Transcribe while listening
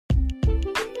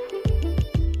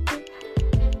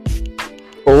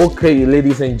Okay,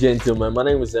 ladies and gentlemen, my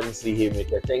name is MC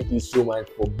Haymaker. Thank you so much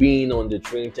for being on the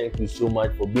train. Thank you so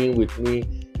much for being with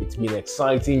me. It's been an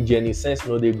exciting journey. Sense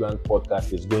No Dey Grant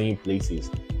podcast is going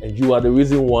places, and you are the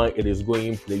reason why it is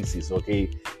going places. Okay,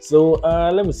 so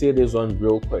let me say this one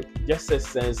real quick. Just say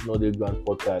Sense No Dey Grant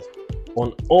podcast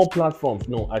on all platforms.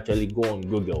 No, actually, go on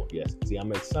Google. Yes, see,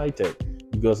 I'm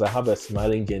excited because I have a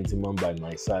smiling gentleman by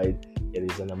my side. It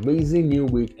is an amazing new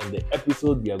week, and the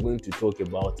episode we are going to talk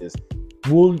about is: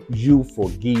 will you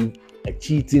forgive a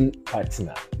cheating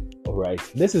partner? All right,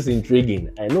 this is intriguing.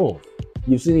 I know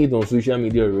you've seen it on social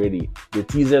media already. The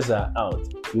teasers are out.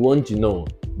 You want to know.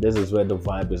 This is where the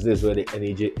vibe is. This is where the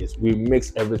energy is. We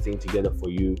mix everything together for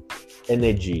you.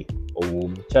 Energy.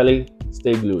 Oh, Charlie,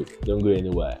 stay glued. Don't go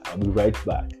anywhere. I'll be right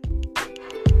back.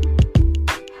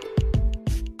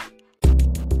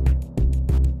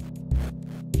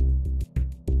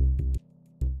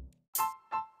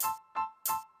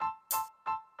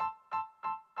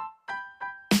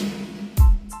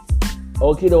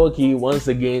 Okay, once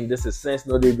again, this is Sense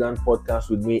No Dey Grant podcast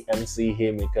with me, MC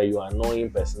Haymaker, your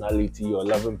annoying personality, your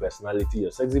loving personality,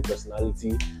 your sexy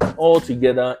personality, all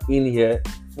together in here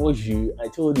for you. I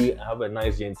told you I have a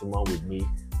nice gentleman with me,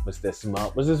 Mr.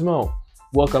 Smile. Mr. Smile,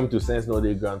 welcome to Sense No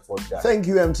Dey Grant podcast. Thank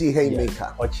you, MC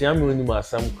Haymaker.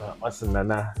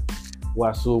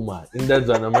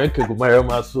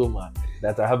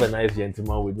 That I have a nice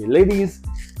gentleman with me. Ladies,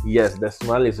 yes, the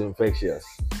smile is infectious.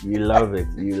 You love it.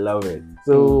 You love it.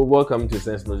 So, welcome to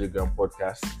Sense No Dey Grant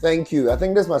podcast. Thank you. I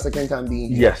think this is my second time being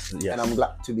here. Yes. And I'm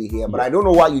glad to be here. But I don't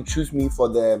know why you choose me for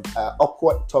the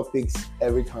awkward topics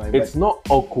every time. It's not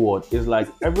awkward. It's like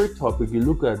every topic you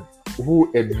look at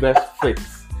who it best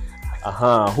fits.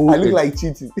 I look like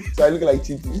cheating. So I look like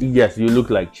cheating. Yes, you look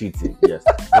like cheating. Yes.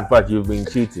 In fact, you've been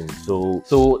cheating. So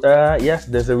yes,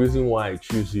 there's a reason why I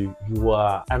choose you. You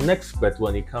are an expert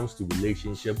when it comes to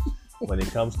relationship, when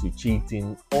it comes to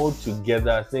cheating.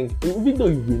 Altogether, I think, even though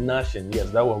you've been gnashing,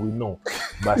 yes, that one we know.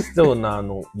 But still now,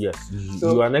 no, yes,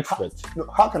 you are an expert.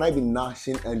 How can I be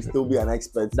gnashing and still be an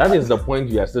expert? That is the point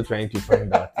we are still trying to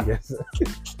find out. Yes.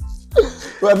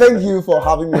 Well, thank you for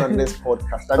having me on this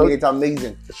podcast. I mean, it's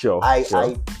amazing. Sure. I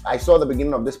saw the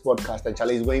beginning of this podcast and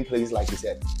Charlie is going places, like you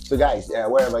said. So, guys,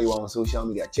 wherever you are on social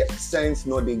media, check Sense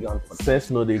No Dey Grant podcast. Sense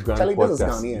No Dey Grant Charlie, podcast. This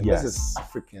is Ghanaian. Yes. This is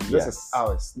African. This is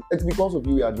ours. It's because of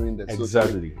you we are doing this.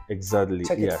 Exactly.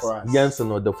 Check it for us.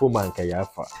 Jansen or the Fuman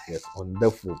Kayafa. Yes, on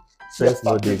the phone. Sense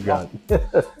No Dey Grant.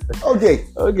 Okay.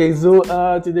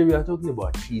 So today we are talking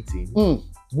about cheating.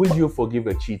 Will you forgive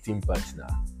a cheating partner?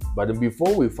 But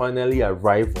before we finally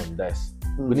arrive on this,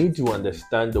 we need to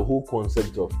understand the whole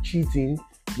concept of cheating,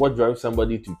 what drives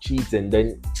somebody to cheat, and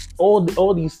then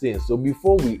all these things. So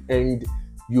before we end,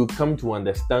 you come to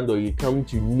understand, or you come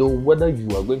to know whether you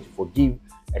are going to forgive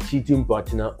a cheating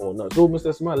partner or not. So,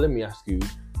 Mr. Smart, let me ask you,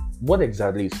 what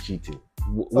exactly is cheating?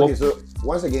 Okay, so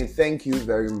once again, thank you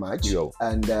very much. Yo.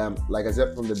 And like I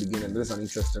said from the beginning, this is an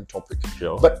interesting topic.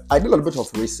 Sure. But I did a little bit of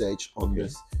research on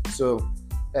this. So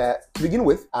to begin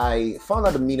with, I found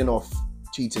out the meaning of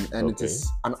cheating, and it is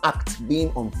an act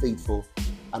being unfaithful,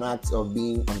 an act of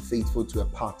being unfaithful to a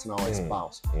partner or a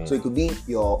spouse. So it could be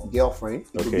your girlfriend,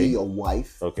 it could be your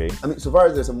wife. I mean, so far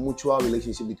as there's a mutual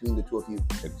relationship between the two of you,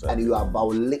 and you are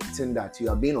violating that, you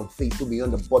are being unfaithful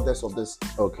beyond the borders of this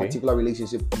particular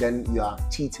relationship, then you are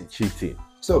cheating.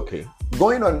 So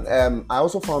going on, I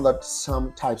also found out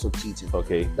some types of cheating.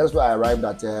 That's why I arrived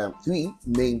at 3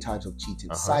 main types of cheating: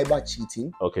 cyber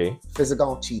cheating,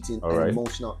 physical cheating, and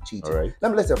emotional cheating. Let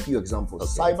me list a few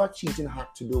examples. Cyber cheating had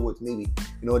to do with maybe,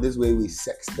 this way we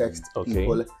sex text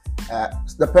people.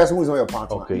 The person who is not your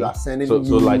partner, you are sending so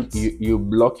like you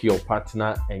block your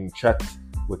partner and chat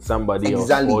with somebody else,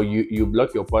 or you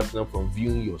block your partner from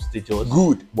viewing your status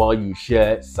while you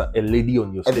share a lady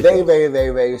on your status. A very, very, very,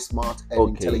 very smart and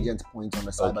intelligent point on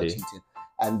the cyber cheating.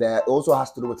 And it also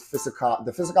has to do with physical.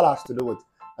 The physical has to do with,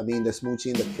 the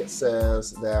smooching, the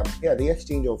kisses, the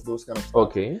exchange of those kind of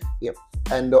stuff. Yep.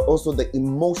 And also the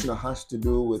emotional has to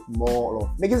do with more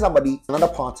of making somebody, another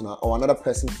partner or another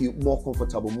person, feel more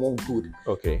comfortable, more good.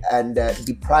 And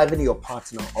depriving your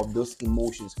partner of those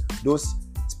emotions, those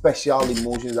special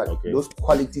emotions, those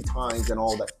quality times and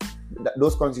all that.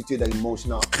 Those constitute the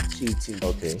emotional cheating.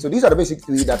 So these are the basic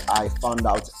 3 that I found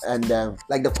out. And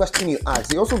like the question you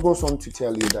asked, it also goes on to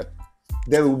tell you that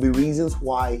there will be reasons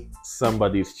why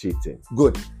somebody is cheating.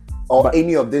 Good. or But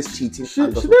any of this cheating.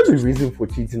 should there be reason for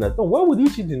cheating at all? Why would you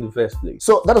cheat in the first place?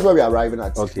 So that is where we are arriving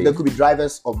at. Okay. There could be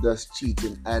drivers of this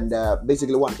cheating, and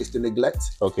basically one is to neglect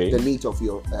Okay. the needs of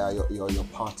your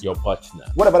partner. Your partner.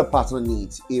 Whatever the partner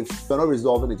needs, if you're not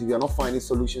resolving it, if you're not finding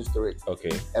solutions to it,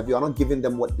 Okay. if you're not giving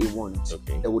them what they want,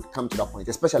 Okay. they would come to that point,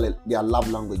 especially their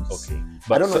love languages. Okay. I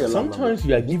But don't know your love sometimes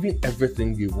you are giving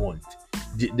everything you want.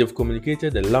 They've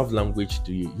communicated the love language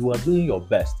to you. You are doing your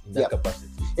best in that Yeah.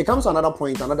 capacity. It comes to another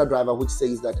point, another driver which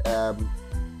says that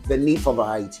the need for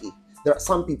variety. There are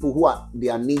some people who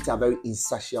their needs are very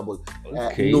insatiable.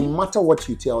 Okay. No matter what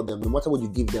you tell them, no matter what you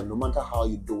give them, no matter how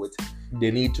you do it, They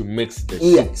need to mix the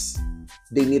yes,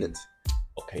 they need it.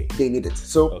 Okay. They need it.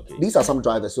 So Okay. these are some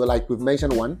drivers. So like we've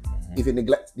mentioned one, if you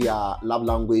neglect their love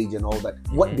language and all that,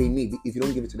 what they need, if you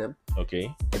don't give it to them,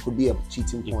 Okay. it could be a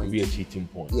cheating It point. could be a cheating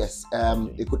point. Yes.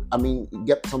 Okay. It could,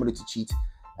 get somebody to cheat.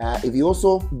 If you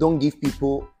also don't give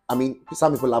people,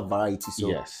 some people love variety. So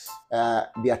Yes.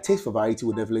 their taste for variety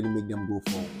will definitely make them go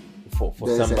for For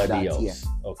this and somebody that, else.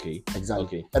 yeah. Okay. exactly.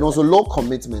 Okay. And also low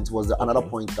commitment was another Okay.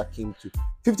 point that came to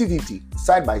 50-50,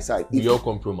 side by side. If- Your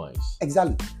compromise.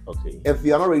 exactly. Okay. If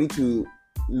you are not ready to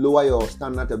lower your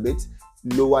standard a bit,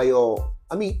 if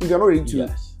you're not ready to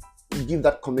Yes. give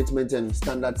that commitment and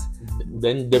standards,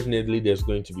 Then definitely there's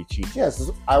going to be cheating. yes,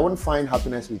 I won't find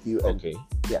happiness with you. And Okay.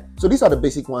 yeah. So these are the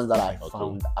basic ones that I Okay.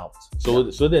 found out.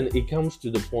 So then it comes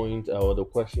to the point or the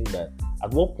question that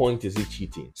at what point is it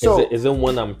cheating? So- is it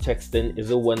when I'm texting? Is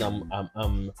it when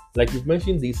I'm like you've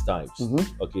mentioned these types? Mhm.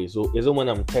 Okay, so is it when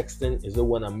I'm texting? Is it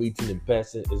when I'm meeting in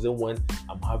person? Is it when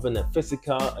I'm having a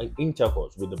physical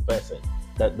intercourse with the person?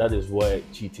 That is where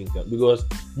cheating comes, because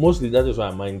mostly that is where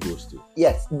my mind goes to.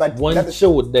 Yes, but One that is-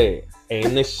 show there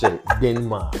and next show then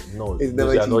man, no, It's those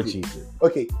never are not cheating. cheating.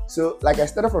 okay. So like I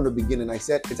started from the beginning, I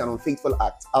said it's an unfaithful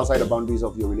act outside Okay. the boundaries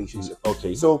of your relationship.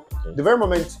 Okay. So Okay. the very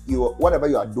moment whatever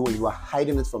you are doing, you are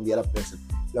hiding it from the other person.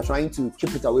 You are trying to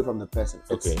keep it away from the person.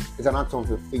 Okay. It's an act of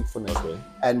faithfulness. Okay.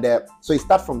 And so you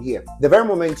start from here. The very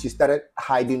moment you started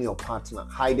hiding your partner,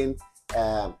 hiding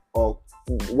or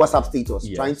WhatsApp status,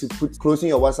 Yes. trying to closing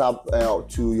your WhatsApp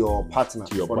to your partner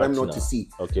To your for them not partner. to see.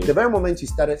 Okay. The very moment you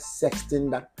started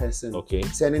sexting that person, Okay.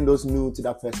 sending those nudes to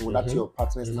that person without Mhm. your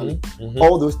partner's Mhm. knowledge, Mhm.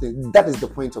 all those things, that is the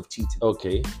point of cheating.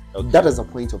 Okay. Okay. That is the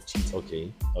point of cheating.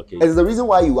 Okay. Okay. It's the reason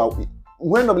why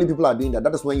when normally people are doing that,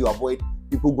 that is when you avoid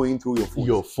people going through your phone.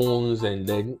 Your phones and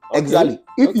then okay, Exactly.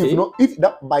 okay. If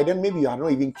that by then maybe you have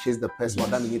not even kissed the person or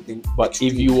done anything. But if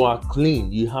extreme you are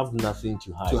clean, you have nothing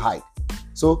to hide. to hide.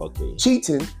 So Okay.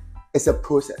 cheating is a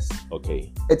process.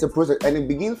 Okay. It's a process, and it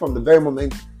begins from the very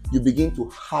moment you begin to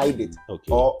hide it,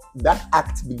 Okay. or that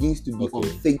act begins to be Okay.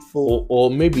 unfaithful.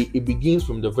 Or maybe it begins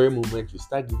from the very moment you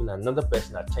start giving another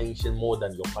person attention more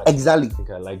than your partner. Exactly. I think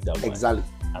I like that one. Exactly.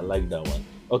 I like that one.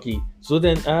 Okay. So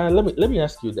then let me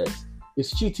ask you this: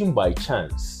 is cheating by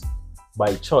chance,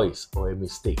 by choice, or a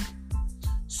mistake?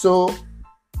 So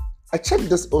I checked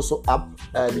this also up,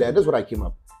 and this is what I came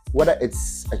up. Whether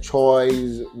it's a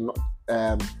choice, not,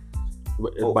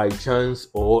 Oh. By chance,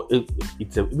 or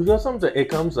it's a, because sometimes it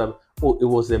comes up. Oh, it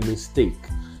was a mistake.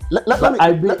 let But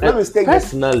me state this.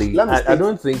 personally, Let me I state-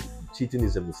 don't think cheating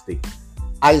is a mistake.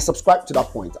 I subscribe to that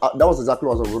point. That was exactly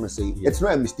what I was going to say. Yeah. It's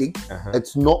not a mistake. Uh-huh.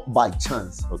 It's not by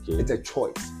chance. Okay. It's a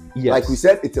choice. Yes. Like we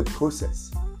said, it's a process.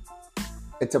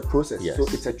 It's a process. Yes. So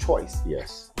it's a choice.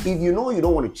 Yes. If you know you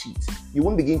don't want to cheat, you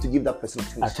won't begin to give that person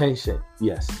attention. Attention.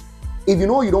 Yes. If you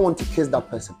know you don't want to kiss that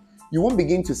person, you won't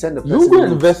begin to send the You person. will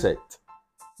nudes. invest it.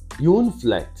 You won't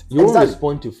flirt. You won't Exactly.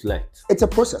 respond to flirt. It's a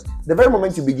process. The very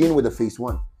moment you begin with the phase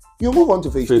 1, you move on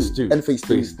to phase Phase 2 two and phase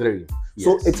 3. Phase 3.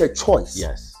 So Yes. it's a choice.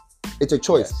 yes. It's a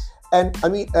choice. Yes.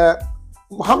 And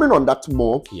hammering on that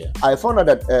more, Yeah. I found out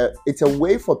that it's a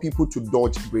way for people to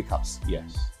dodge breakups.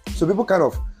 Yes. So people kind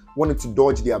of wanted to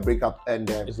dodge their breakup, and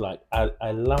It's like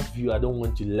I love you. I don't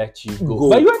want to let you Go. go.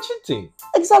 But you are cheating.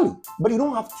 exactly. But you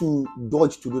don't have to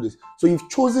dodge to do this. So you've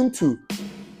chosen to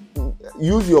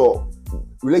use your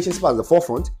relationship as the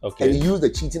forefront, Okay. and use the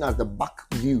cheating as the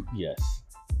back view Yes.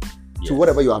 to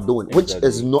whatever you are doing, which is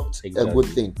Exactly. not a Exactly. good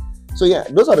thing. So yeah,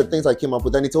 those are the things I came up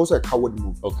with, and it's also a coward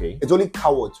move. Okay. It's only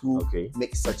cowards who Okay.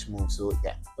 make such moves. So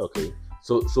yeah. Okay.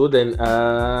 So then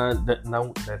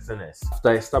now that's the next.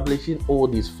 After establishing all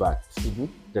these facts,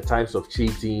 the types of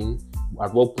cheating,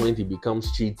 at what point it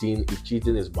becomes cheating, if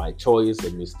cheating is by choice,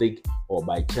 a mistake, or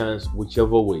by chance,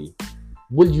 whichever way,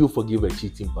 will you forgive a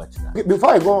cheating partner? Okay,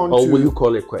 before I go on Or to will you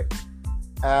call it quits?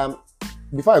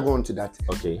 before I go on to that,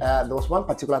 Okay. there was one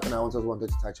particular thing I also wanted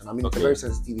to touch on. I mean, it's a Okay. very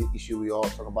sensitive issue we all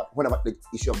talk about whenever the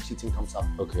issue of cheating comes up.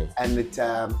 Okay. And it's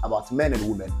about men and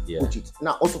women Yeah. who cheat.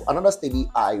 Now, also another study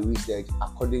I researched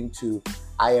according to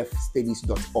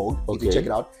ifstudies.org, if you Okay. check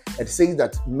it out, it says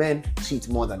that men cheat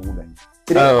more than women.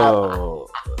 Today, Oh.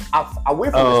 away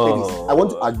from the studies, I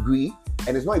want to agree,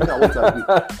 and it's not even I want to agree.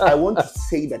 I want to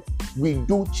say that we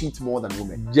do cheat more than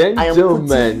women. I am putting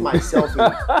Gentlemen. myself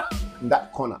in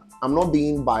that corner. I'm not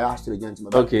being biased to the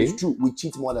gentleman. But Okay. it's true. We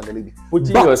cheat more than the lady.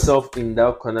 Putting But yourself in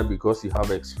that corner because you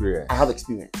have experience. I have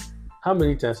experience. How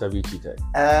many times have you cheated?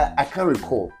 I can't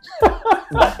recall.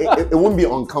 But it won't be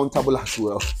uncountable as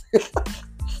well.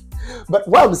 But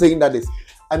what I'm saying that is,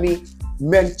 I mean,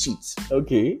 men cheat.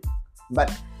 Okay.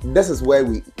 But this is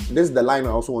the line I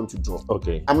also want to draw.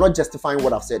 Okay. I'm not justifying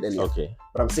what I've said earlier. Okay.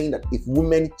 But I'm saying that if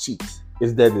women cheat,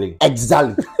 It's deadly.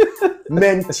 exactly.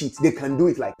 Men cheat. They can do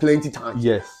it like plenty times.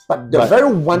 Yes. But the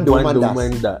very one the woman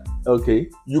does, that. Okay.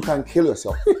 you can kill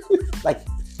yourself. Like,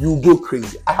 you go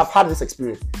crazy. I have had this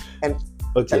experience. And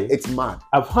Okay. it's mad.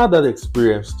 I've had that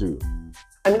experience too.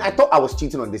 I mean, I thought I was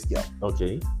cheating on this girl.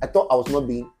 Okay. I thought I was not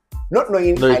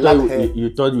knowing No, I love her. you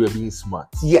thought you were being smart.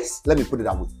 Yes, let me put it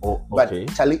that way. Oh, But okay.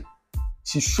 Charlie,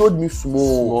 she showed me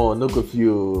small. Small, no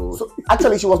confuse. So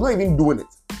actually, she was not even doing it.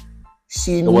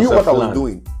 She was knew a what I plan. was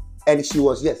doing, and she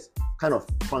was kind of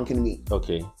pranking me.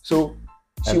 Okay. So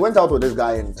she And- went out with this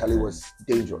guy, and Charlie was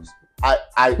dangerous.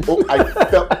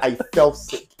 I felt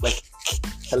sick. Like,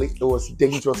 Charlie, it was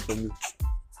dangerous for me.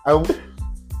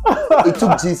 It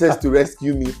took Jesus to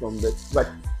rescue me from that. But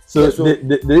So, yeah, so-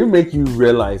 they make you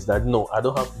realize that no, I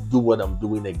don't have to do what I'm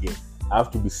doing again. I have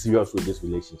to be serious with this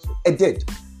relationship. it did.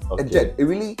 Okay. It did. It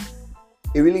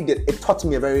really did. It taught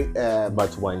me a very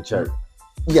But one child.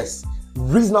 yes,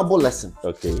 reasonable lesson.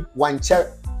 Okay. One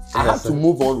chair. I had to Lesson.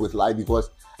 move on with life because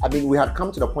I mean we had come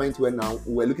to the point where now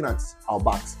we're looking at our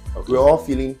backs. Okay. We're all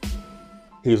feeling.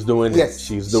 He's doing Yes, it.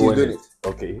 She's she's doing, doing it.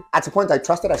 Okay. At a point, I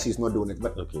trusted that she's not doing it,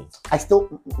 but Okay. I still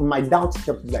my doubts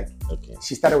kept like Okay.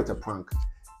 she started with a prank.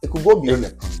 It could go beyond a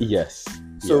prank. Yes.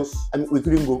 So yes. I mean we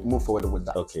couldn't move forward with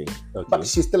that. Okay. Okay. But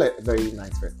she's still a very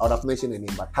nice friend. I would have mentioned her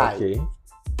name, but hi, Okay.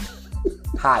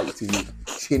 hi to you.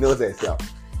 She knows herself.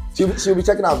 She'll be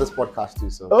checking out this podcast too.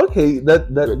 So Okay.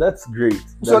 That's great.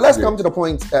 so let's come to the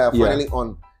point finally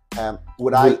on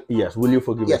would I Will you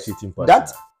forgive Yes, a cheating partner?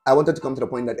 that I wanted to come to the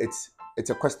point that it's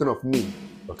a question of me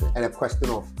Okay. and a question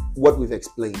of what we've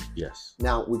explained. Yes.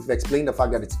 Now we've explained the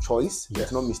fact that it's choice, Yes.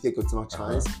 it's not mistake, it's not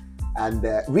chance, and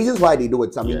reasons why they do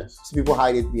it. I mean, Yes. some people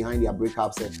hide it behind their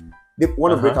breakups and they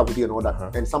want to break up with you and all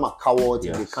that, and some are cowards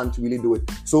and they Yes. can't really do it.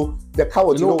 So the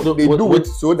cowards, You know, they what- do what- it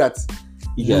so that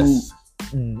Yes.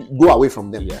 you go away from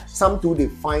them. Yes. Some too, they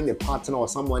find a partner or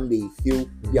someone they feel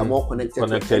they are more connected to,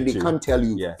 Connected and they to. can't tell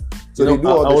you. Yeah. So You they know, do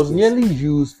all I these was things. nearly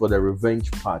used for the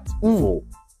revenge part before.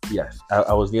 Yes,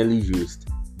 I was nearly used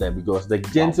there because the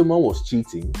gentleman was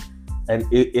cheating, and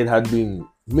it had been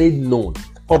made known,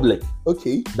 public,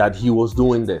 Okay. that he was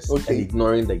doing this Okay. and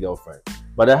ignoring the girlfriend.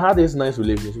 But I had this nice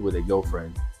relationship with the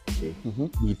girlfriend. Okay,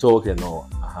 we talk and all,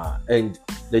 and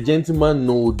the gentleman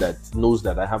knows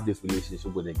that I have this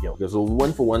relationship with the girl. Okay, so we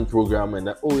went for one program, and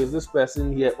oh, is this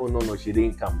person here? Oh no, she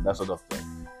didn't come. That sort of thing.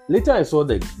 Later, I saw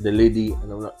the lady,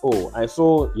 and I'm like, oh, I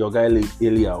saw your guy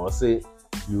earlier. I was say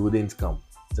you wouldn't come.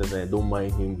 Says I don't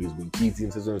mind him. He's been cheating.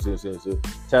 So.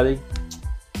 Charlie,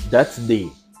 that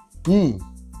day,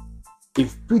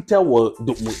 if Peter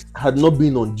had not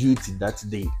been on duty that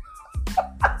day,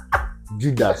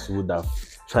 Judas would have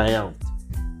triumphed.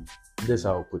 That's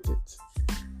how I put it.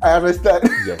 I understand.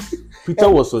 Yes, Peter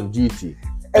was on duty,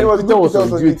 And it was Peter good was Peter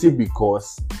on was on duty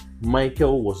because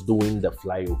Michael was doing the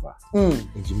flyover.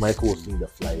 And Michael was doing the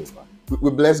flyover. We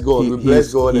bless God. We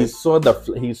bless God. He saw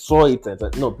he saw it and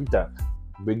said, "No, Peter,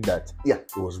 break that." Yeah.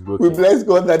 It was broken. We bless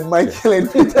God that Michael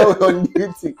and Peter were on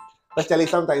duty. Actually,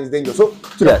 sometimes dangerous. So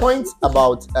to the Yes. point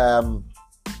about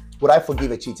would I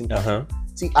forgive a cheating partner? Uh-huh.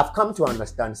 See, I've come to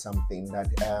understand something that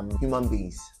human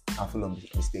beings are full of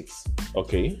mistakes.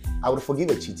 Okay. I would forgive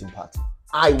a cheating partner.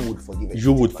 I would forgive a You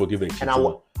cheating would partner. forgive a cheating. And I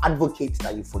will advocate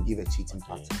that you forgive a cheating Okay.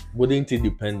 partner. Wouldn't it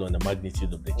depend on the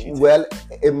magnitude of the cheating? Well,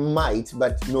 it might,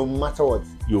 but no matter what,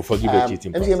 You forgive a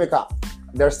cheating MC partner.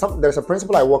 Emeka, there's a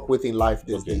principle I work with in life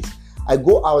these Okay. days. I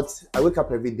go out, I wake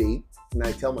up every day, and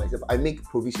I tell myself, I make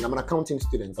provision. I'm an accounting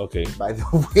student, Okay. by the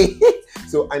way.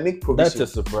 So I make provision.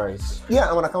 That's a surprise. Yeah,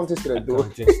 I'm an accounting student. though.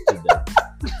 Accounting student.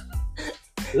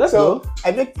 Let's So go.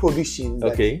 I make provision.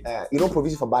 That, Okay.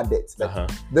 Provision for bad debts. That Uh-huh.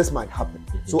 this might happen.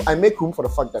 So I make room for the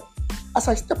fact that as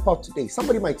I step out today,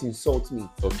 somebody might insult me.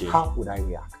 Okay. How would I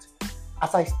react?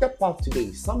 As I step out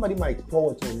today, somebody might pour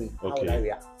water on me. How would Okay. I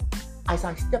react? as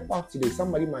I step out today,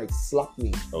 somebody might slap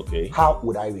me. Okay. How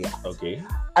would I react? Okay.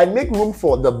 I make room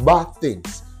for the bad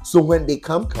things. So when they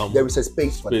come, there is a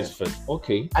space for them.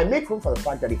 Okay. I make room for the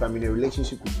fact that if I'm in a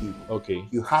relationship with you, okay,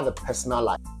 you have a personal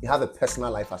life. You have a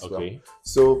personal life as well. Okay.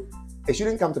 So it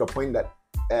shouldn't come to the point that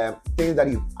things that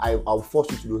I'll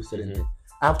force you to do certain things.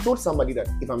 I've told somebody that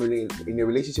if I'm in a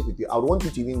relationship with you, I would want you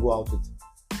to even go out with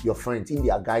your friends, in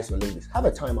their guys or ladies. Have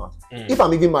a time out. If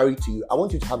I'm even married to you, I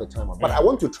want you to have a time out. But I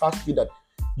want to trust you that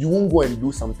you won't go and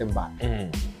do something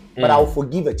bad. But I'll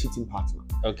forgive a cheating partner.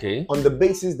 Okay. On the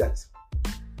basis that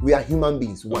we are human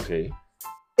beings. One. Okay.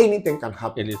 Anything can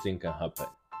happen. Anything can happen.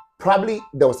 Probably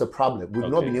there was a problem. We've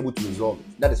not been able to resolve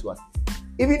it. That is what.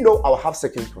 Even though I'll have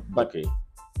second thought, but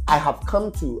I have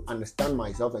come to understand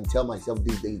myself and tell myself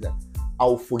these days that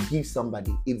I'll forgive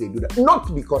somebody if they do that.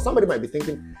 Not because somebody might be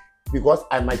thinking, because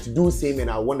I might do the same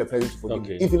and I want the person to forgive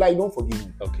me. If you like, don't forgive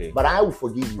me. Okay. But I will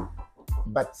forgive you.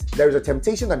 But there is a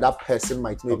temptation that person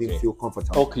might make them feel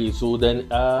comfortable. Okay, so then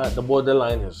the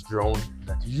borderline is drawn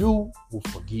that you will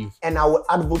forgive. And I will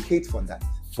advocate for that.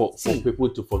 For people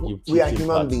to forgive. We are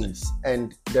human beings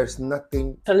and there's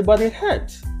nothing. But it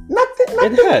hurts. Nothing.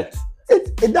 It hurts.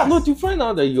 It does. No, to find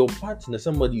out that your partner,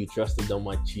 somebody you trusted, that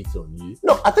might cheat on you.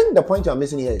 No, I think the point you're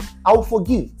missing here is I will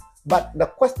forgive. But the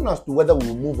question as to whether we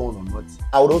will move on or not,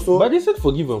 I would also. But they said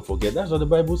forgive and forget. That's what the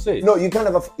Bible says. No, you can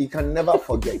never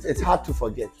forget. It's hard to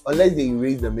forget unless they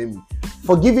erase the memory.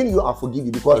 Forgiving you, I'll forgive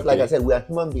you because, like I said, we are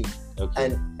human beings,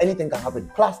 and anything can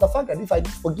happen. Plus, the fact that if I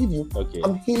forgive you,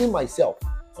 I'm healing myself.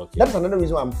 That's another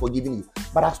reason why I'm forgiving you.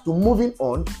 But as to moving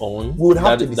on, we would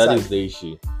have to decide. That is the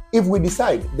issue. If we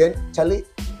decide, then Charlie.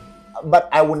 But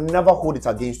I will never hold it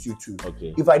against you too.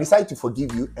 If I decide to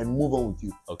forgive you and move on with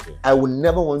you, I will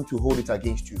never want to hold it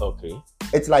against you.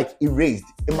 It's like erased.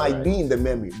 It might be in the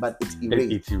memory, but it's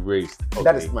erased. It's erased.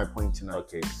 That is my point tonight.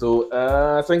 Okay. So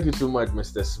thank you so much,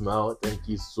 Mr. Smile. Thank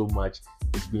you so much.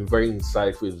 It's been very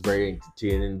insightful. It's very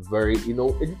entertaining. Very,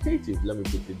 educative. Let me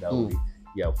put it that way.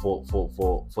 Yeah.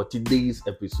 For today's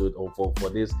episode or for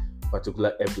this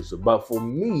particular episode. But for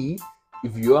me,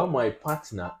 if you are my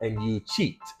partner and you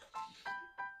cheat,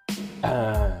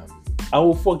 I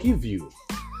will forgive you.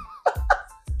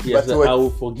 Yes, I will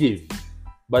forgive.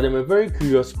 But I'm a very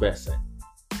curious person.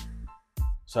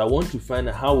 So I want to find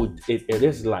out how it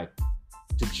is like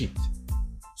to cheat.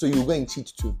 So you go and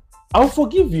cheat too? I'll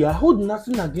forgive you. I hold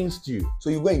nothing against you. So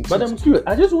you go and cheat. But I'm curious.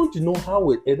 I just want to know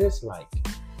how it is like.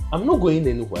 I'm not going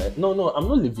anywhere. No, I'm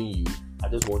not leaving you. I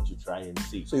just want to try and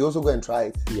see. So you also go and try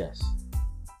it? Yes.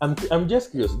 I'm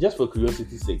just curious, just for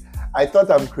curiosity's sake. I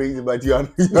thought I'm crazy, but you are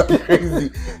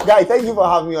crazy. Guys, thank you for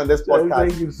having me on this podcast.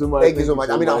 Thank you so much. Thank you so much.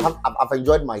 I mean, I've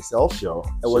enjoyed myself. Sure.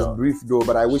 It was brief though,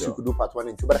 but I wish we could do part 1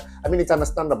 and 2. But I mean, it's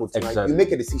understandable tonight. Exactly. You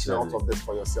make a decision out of this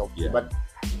for yourself. Yeah. But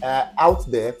out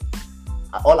there,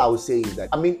 all I would say is that,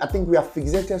 I mean, I think we are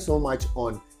fixated so much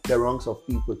on the wrongs of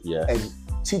people. Yes. And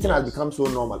cheating has become so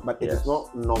normal, but it is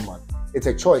not normal. It's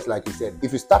a choice, like you said.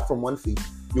 If you start from one phase,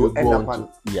 you will end up on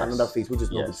another phase, which is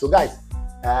not good. So guys,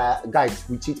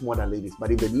 we cheat more than ladies.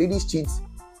 But if the ladies cheat,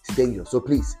 it's dangerous. So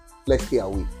please, let's stay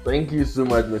away. Thank you so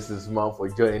much, Mrs. Mal, for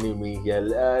joining me here.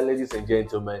 Ladies and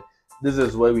gentlemen, this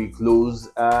is where we close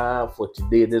for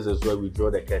today. This is where we draw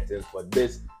the curtain for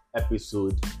this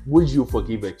episode. Would you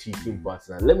forgive a cheating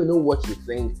partner? Let me know what you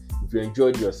think. If you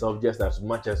enjoyed yourself just as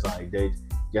much as I did,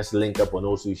 just link up on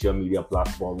all social media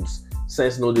platforms.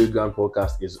 Sense No Day Grand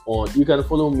Podcast is on. You can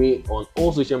follow me on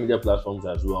all social media platforms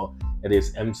as well. It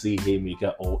is MC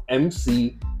Haymaker or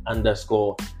MC_Haymaker.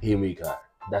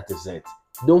 That is it.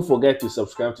 Don't forget to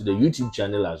subscribe to the YouTube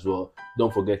channel as well.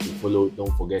 Don't forget to follow.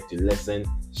 Don't forget to listen.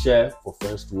 Share for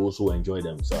friends to also enjoy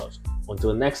themselves.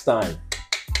 Until next time,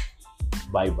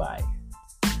 bye-bye.